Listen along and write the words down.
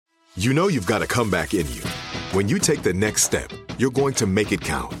You know you've got a comeback in you. When you take the next step, you're going to make it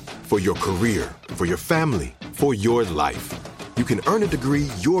count. For your career, for your family, for your life. You can earn a degree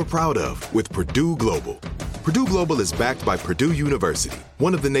you're proud of with Purdue Global. Purdue Global is backed by Purdue University,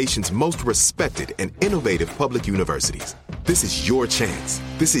 one of the nation's most respected and innovative public universities. This is your chance.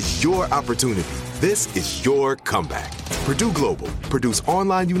 This is your opportunity. This is your comeback. Purdue Global, Purdue's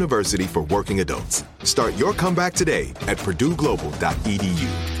online university for working adults. Start your comeback today at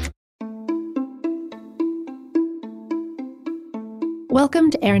purdueglobal.edu.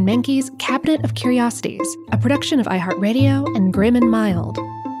 Welcome to Aaron Mahnke's Cabinet of Curiosities, a production of iHeartRadio and Grim and Mild.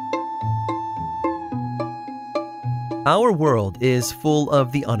 Our world is full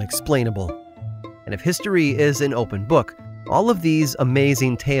of the unexplainable. And if history is an open book, all of these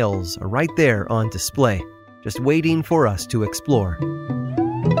amazing tales are right there on display, just waiting for us to explore.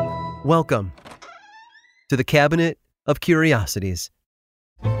 Welcome to the Cabinet of Curiosities.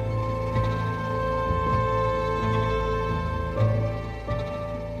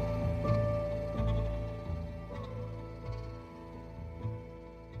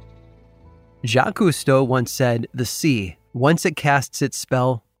 Jacques Cousteau once said, "The sea, once it casts its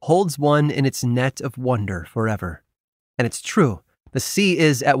spell, holds one in its net of wonder forever." And it's true. The sea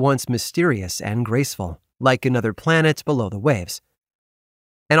is at once mysterious and graceful, like another planet below the waves.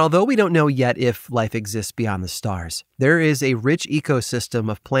 And although we don't know yet if life exists beyond the stars, there is a rich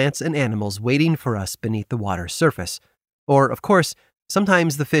ecosystem of plants and animals waiting for us beneath the water's surface. Or, of course,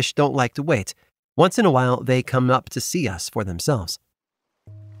 sometimes the fish don't like to wait. Once in a while, they come up to see us for themselves.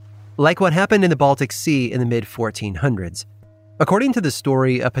 Like what happened in the Baltic Sea in the mid-1400s. According to the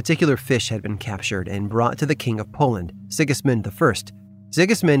story, a particular fish had been captured and brought to the King of Poland, Sigismund I.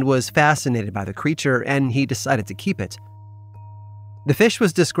 Sigismund was fascinated by the creature, and he decided to keep it. The fish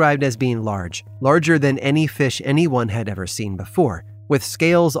was described as being large, larger than any fish anyone had ever seen before, with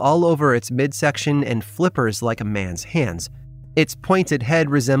scales all over its midsection and flippers like a man's hands. Its pointed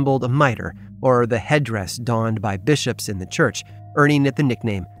head resembled a mitre, or the headdress donned by bishops in the church, earning it the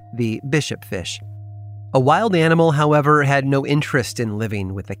nickname the bishop fish. A wild animal, however, had no interest in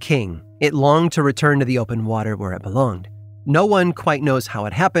living with the king. It longed to return to the open water where it belonged. No one quite knows how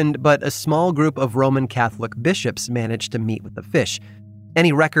it happened, but a small group of Roman Catholic bishops managed to meet with the fish.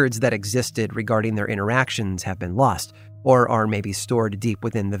 Any records that existed regarding their interactions have been lost, or are maybe stored deep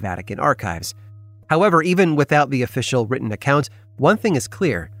within the Vatican archives. However, even without the official written account, one thing is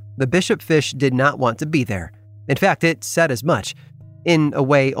clear: the bishop fish did not want to be there. In fact, it said as much. In a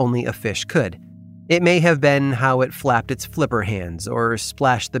way only a fish could. It may have been how it flapped its flipper hands or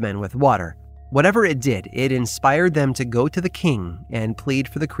splashed the men with water. Whatever it did, it inspired them to go to the king and plead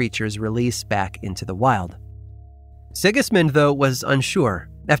for the creature's release back into the wild. Sigismund, though, was unsure.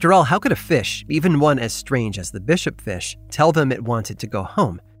 After all, how could a fish, even one as strange as the bishop fish, tell them it wanted to go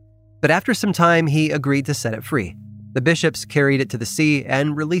home? But after some time, he agreed to set it free. The bishops carried it to the sea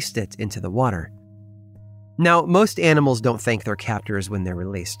and released it into the water. Now, most animals don't thank their captors when they're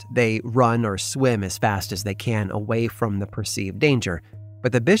released. They run or swim as fast as they can away from the perceived danger.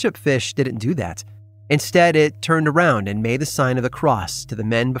 But the bishop fish didn't do that. Instead, it turned around and made the sign of the cross to the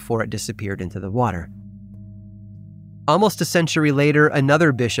men before it disappeared into the water. Almost a century later,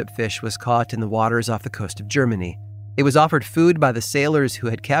 another bishop fish was caught in the waters off the coast of Germany. It was offered food by the sailors who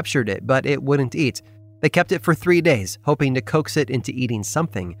had captured it, but it wouldn't eat. They kept it for 3 days, hoping to coax it into eating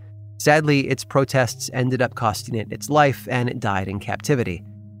something. Sadly, its protests ended up costing it its life, and it died in captivity.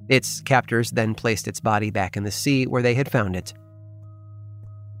 Its captors then placed its body back in the sea where they had found it.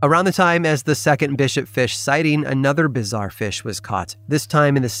 Around the time as the second bishop fish sighting, another bizarre fish was caught, this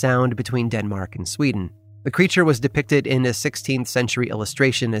time in the Sound between Denmark and Sweden. The creature was depicted in a 16th century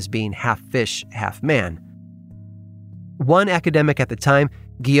illustration as being half fish, half man. One academic at the time,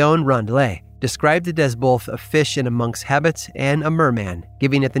 Guillaume Rondelet, described it as both a fish in a monk's habit and a merman,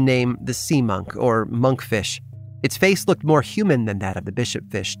 giving it the name the sea monk or monkfish. Its face looked more human than that of the bishop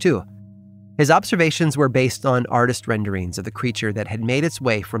fish, too. His observations were based on artist renderings of the creature that had made its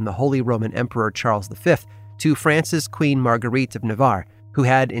way from the Holy Roman Emperor Charles V to France's Queen Marguerite of Navarre, who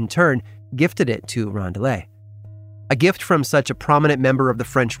had, in turn, gifted it to Rondelet. A gift from such a prominent member of the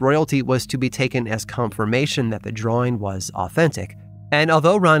French royalty was to be taken as confirmation that the drawing was authentic. And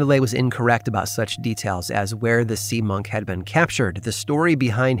although Rondelet was incorrect about such details as where the sea monk had been captured, the story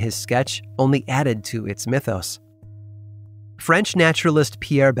behind his sketch only added to its mythos. French naturalist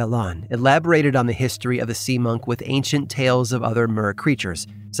Pierre Bellon elaborated on the history of the sea monk with ancient tales of other mer creatures,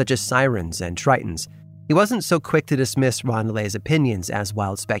 such as sirens and tritons. He wasn't so quick to dismiss Rondelet's opinions as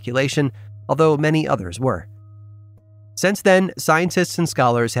wild speculation, although many others were. Since then, scientists and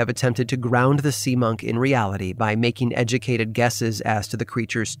scholars have attempted to ground the sea monk in reality by making educated guesses as to the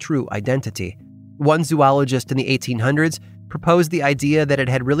creature's true identity. One zoologist in the 1800s proposed the idea that it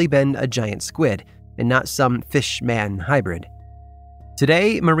had really been a giant squid and not some fish-man hybrid.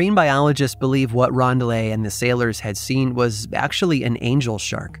 Today, marine biologists believe what Rondelet and the sailors had seen was actually an angel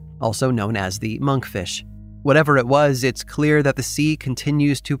shark, also known as the monkfish. Whatever it was, it's clear that the sea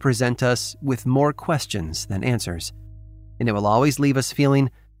continues to present us with more questions than answers. And it will always leave us feeling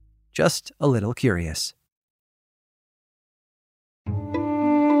just a little curious.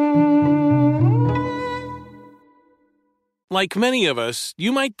 Like many of us,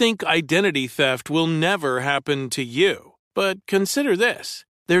 you might think identity theft will never happen to you. But consider this.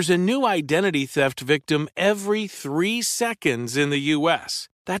 There's a new identity theft victim every 3 seconds in the U.S.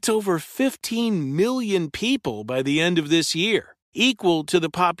 That's over 15 million people by the end of this year, equal to the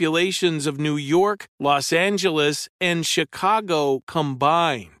populations of New York, Los Angeles, and Chicago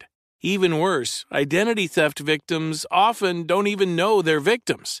combined. Even worse, identity theft victims often don't even know they're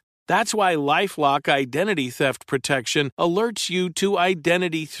victims. That's why LifeLock Identity Theft Protection alerts you to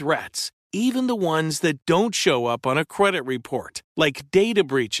identity threats, even the ones that don't show up on a credit report, like data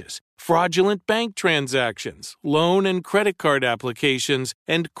breaches, fraudulent bank transactions, loan and credit card applications,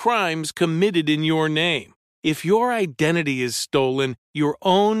 and crimes committed in your name. If your identity is stolen, your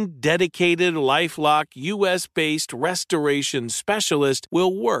own dedicated LifeLock U.S.-based restoration specialist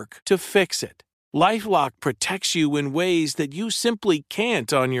will work to fix it. LifeLock protects you in ways that you simply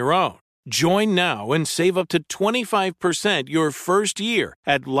can't on your own. Join now and save up to 25% your first year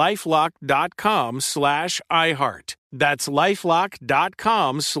at LifeLock.com/iHeart. That's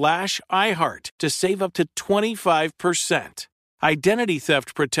LifeLock.com/iHeart to save up to 25%. Identity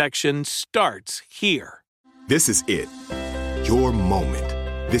theft protection starts here. This is it. Your moment.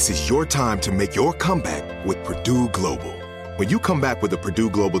 This is your time to make your comeback with Purdue Global. When you come back with a Purdue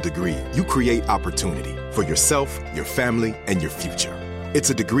Global degree, you create opportunity for yourself, your family, and your future. It's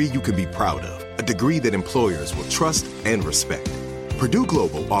a degree you can be proud of, a degree that employers will trust and respect. Purdue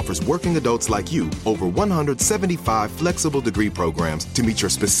Global offers working adults like you over 175 flexible degree programs to meet your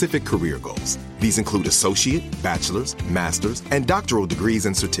specific career goals. These include associate, bachelor's, master's, and doctoral degrees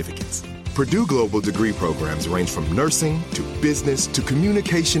and certificates. Purdue Global degree programs range from nursing to business to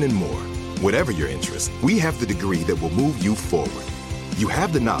communication and more. Whatever your interest, we have the degree that will move you forward. You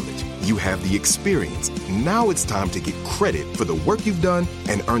have the knowledge, you have the experience. Now it's time to get credit for the work you've done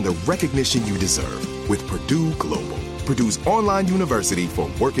and earn the recognition you deserve with Purdue Global, Purdue's online university for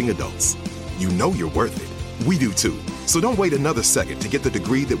working adults. You know you're worth it. We do too. So don't wait another second to get the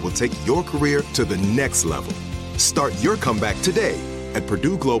degree that will take your career to the next level. Start your comeback today at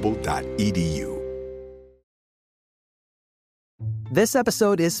purdueglobal.edu. This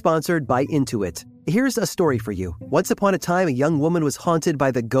episode is sponsored by Intuit. Here's a story for you. Once upon a time, a young woman was haunted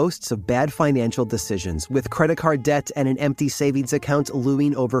by the ghosts of bad financial decisions, with credit card debt and an empty savings account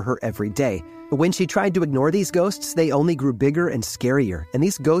looming over her every day. When she tried to ignore these ghosts, they only grew bigger and scarier, and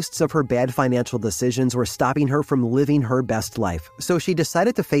these ghosts of her bad financial decisions were stopping her from living her best life. So she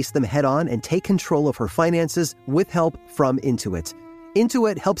decided to face them head on and take control of her finances with help from Intuit.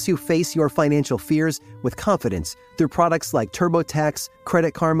 Intuit helps you face your financial fears with confidence through products like TurboTax,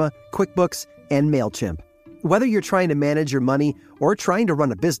 Credit Karma, QuickBooks, and MailChimp. Whether you're trying to manage your money or trying to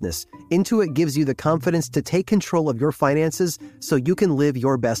run a business, Intuit gives you the confidence to take control of your finances so you can live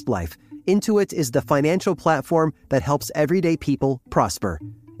your best life. Intuit is the financial platform that helps everyday people prosper.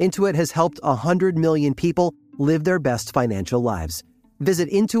 Intuit has helped 100 million people live their best financial lives. Visit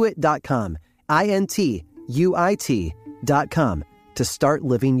Intuit.com, INTUIT.com, to start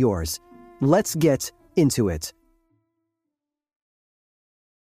living yours. Let's get into it.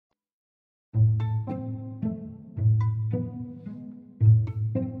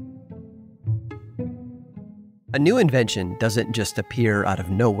 A new invention doesn't just appear out of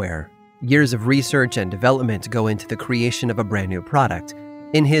nowhere. Years of research and development go into the creation of a brand new product.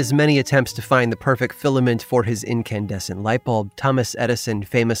 In his many attempts to find the perfect filament for his incandescent light bulb, Thomas Edison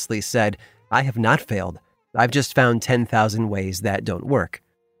famously said, "I have not failed. I've just found 10,000 ways that don't work."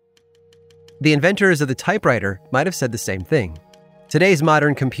 The inventors of the typewriter might have said the same thing. Today's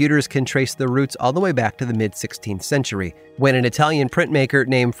modern computers can trace their roots all the way back to the mid-16th century, when an Italian printmaker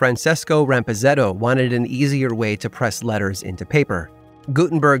named Francesco Ramposetto wanted an easier way to press letters into paper.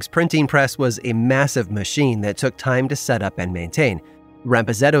 Gutenberg's printing press was a massive machine that took time to set up and maintain.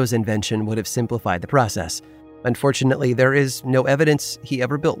 Ramposetto's invention would have simplified the process. Unfortunately, there is no evidence he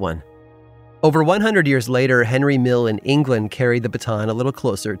ever built one. Over 100 years later, Henry Mill in England carried the baton a little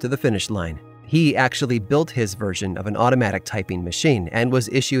closer to the finish line. He actually built his version of an automatic typing machine and was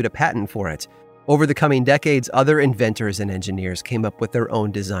issued a patent for it. Over the coming decades, other inventors and engineers came up with their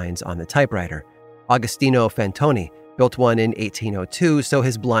own designs on the typewriter. Agostino Fantoni built one in 1802 so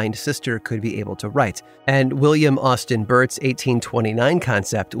his blind sister could be able to write, and William Austin Burt's 1829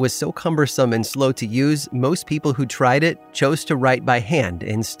 concept was so cumbersome and slow to use, most people who tried it chose to write by hand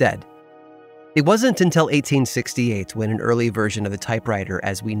instead. It wasn't until 1868 when an early version of the typewriter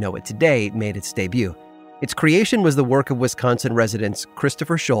as we know it today made its debut. Its creation was the work of Wisconsin residents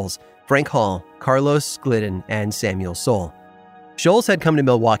Christopher Sholes, Frank Hall, Carlos Glidden, and Samuel Soule. Sholes had come to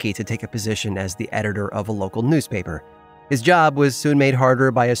Milwaukee to take a position as the editor of a local newspaper. His job was soon made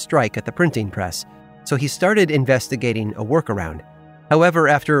harder by a strike at the printing press, so he started investigating a workaround. However,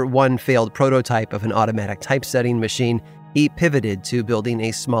 after one failed prototype of an automatic typesetting machine, he pivoted to building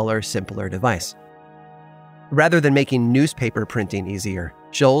a smaller, simpler device. Rather than making newspaper printing easier,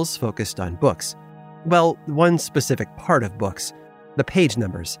 Sholes focused on books. Well, one specific part of books, the page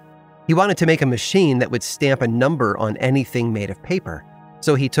numbers. He wanted to make a machine that would stamp a number on anything made of paper,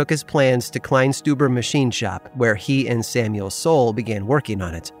 so he took his plans to Kleinstuber Machine Shop, where he and Samuel Soule began working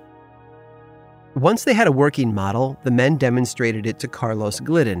on it. Once they had a working model, the men demonstrated it to Carlos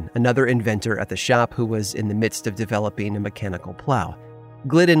Glidden, another inventor at the shop who was in the midst of developing a mechanical plow.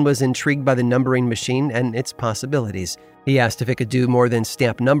 Glidden was intrigued by the numbering machine and its possibilities. He asked if it could do more than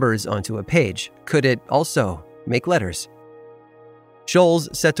stamp numbers onto a page. Could it also make letters? Sholes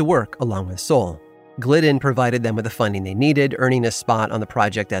set to work along with Soule. Glidden provided them with the funding they needed, earning a spot on the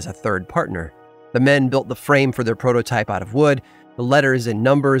project as a third partner. The men built the frame for their prototype out of wood. The letters and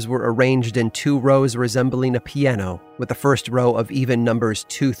numbers were arranged in 2 rows resembling a piano, with the first row of even numbers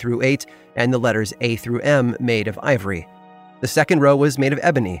 2 through 8 and the letters A through M made of ivory. The second row was made of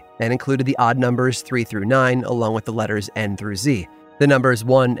ebony and included the odd numbers 3 through 9 along with the letters N through Z. The numbers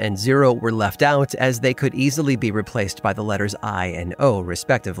 1 and 0 were left out as they could easily be replaced by the letters I and O,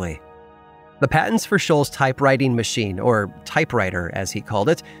 respectively. The patents for Sholes' typewriting machine, or typewriter as he called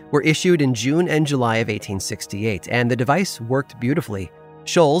it, were issued in June and July of 1868, and the device worked beautifully.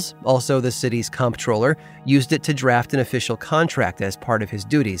 Sholes, also the city's comptroller, used it to draft an official contract as part of his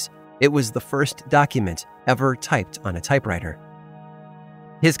duties. It was the first document ever typed on a typewriter.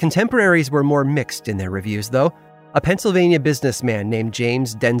 His contemporaries were more mixed in their reviews, though. A Pennsylvania businessman named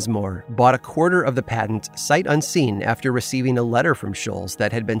James Densmore bought a quarter of the patent sight unseen after receiving a letter from Sholes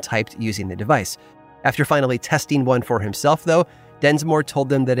that had been typed using the device. After finally testing one for himself, though, Densmore told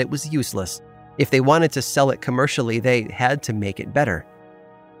them that it was useless. If they wanted to sell it commercially, they had to make it better.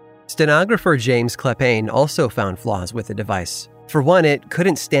 Stenographer James Clepane also found flaws with the device. For one, it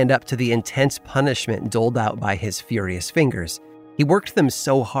couldn't stand up to the intense punishment doled out by his furious fingers. He worked them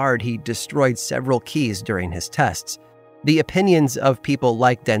so hard he destroyed several keys during his tests. The opinions of people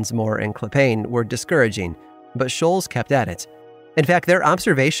like Densmore and Clepane were discouraging, but Sholes kept at it. In fact, their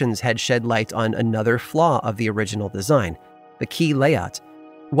observations had shed light on another flaw of the original design, the key layout.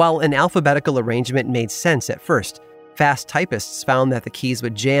 While an alphabetical arrangement made sense at first, fast typists found that the keys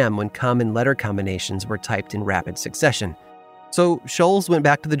would jam when common letter combinations were typed in rapid succession. So Sholes went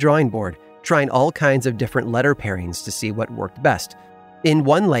back to the drawing board, trying all kinds of different letter pairings to see what worked best. In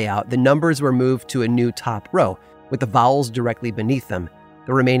one layout, the numbers were moved to a new top row, with the vowels directly beneath them.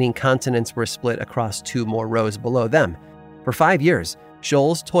 The remaining consonants were split across 2 more rows below them. For 5 years,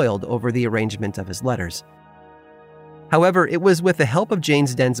 Sholes toiled over the arrangement of his letters. However, it was with the help of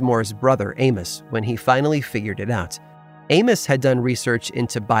James Densmore's brother, Amos, when he finally figured it out. Amos had done research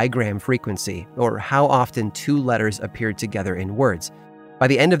into bigram frequency, or how often 2 letters appeared together in words. By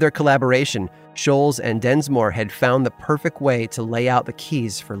the end of their collaboration, Sholes and Densmore had found the perfect way to lay out the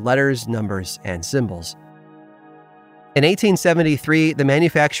keys for letters, numbers, and symbols. In 1873, the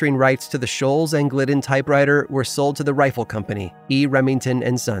manufacturing rights to the Sholes and Glidden typewriter were sold to the Rifle Company, E. Remington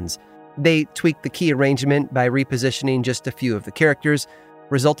and Sons. They tweaked the key arrangement by repositioning just a few of the characters,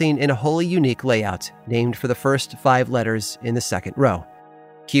 resulting in a wholly unique layout named for the first 5 letters in the second row: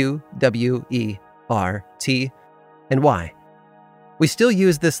 Q, W, E, R, T, and Y. We still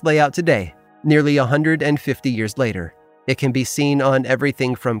use this layout today, nearly 150 years later. It can be seen on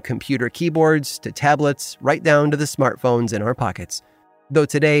everything from computer keyboards to tablets, right down to the smartphones in our pockets. Though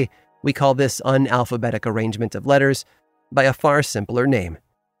today, we call this unalphabetic arrangement of letters by a far simpler name: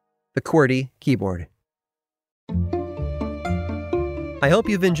 the QWERTY keyboard. I hope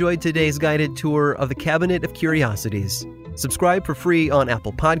you've enjoyed today's guided tour of the Cabinet of Curiosities. Subscribe for free on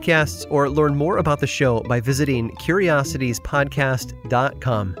Apple Podcasts or learn more about the show by visiting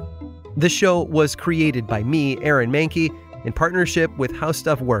curiositiespodcast.com. This show was created by me, Aaron Mahnke, in partnership with How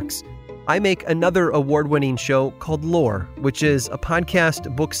Stuff Works. I make another award-winning show called Lore, which is a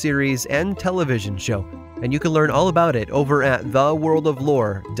podcast, book series, and television show, and you can learn all about it over at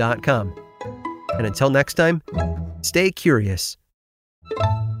theworldoflore.com. And until next time, stay curious.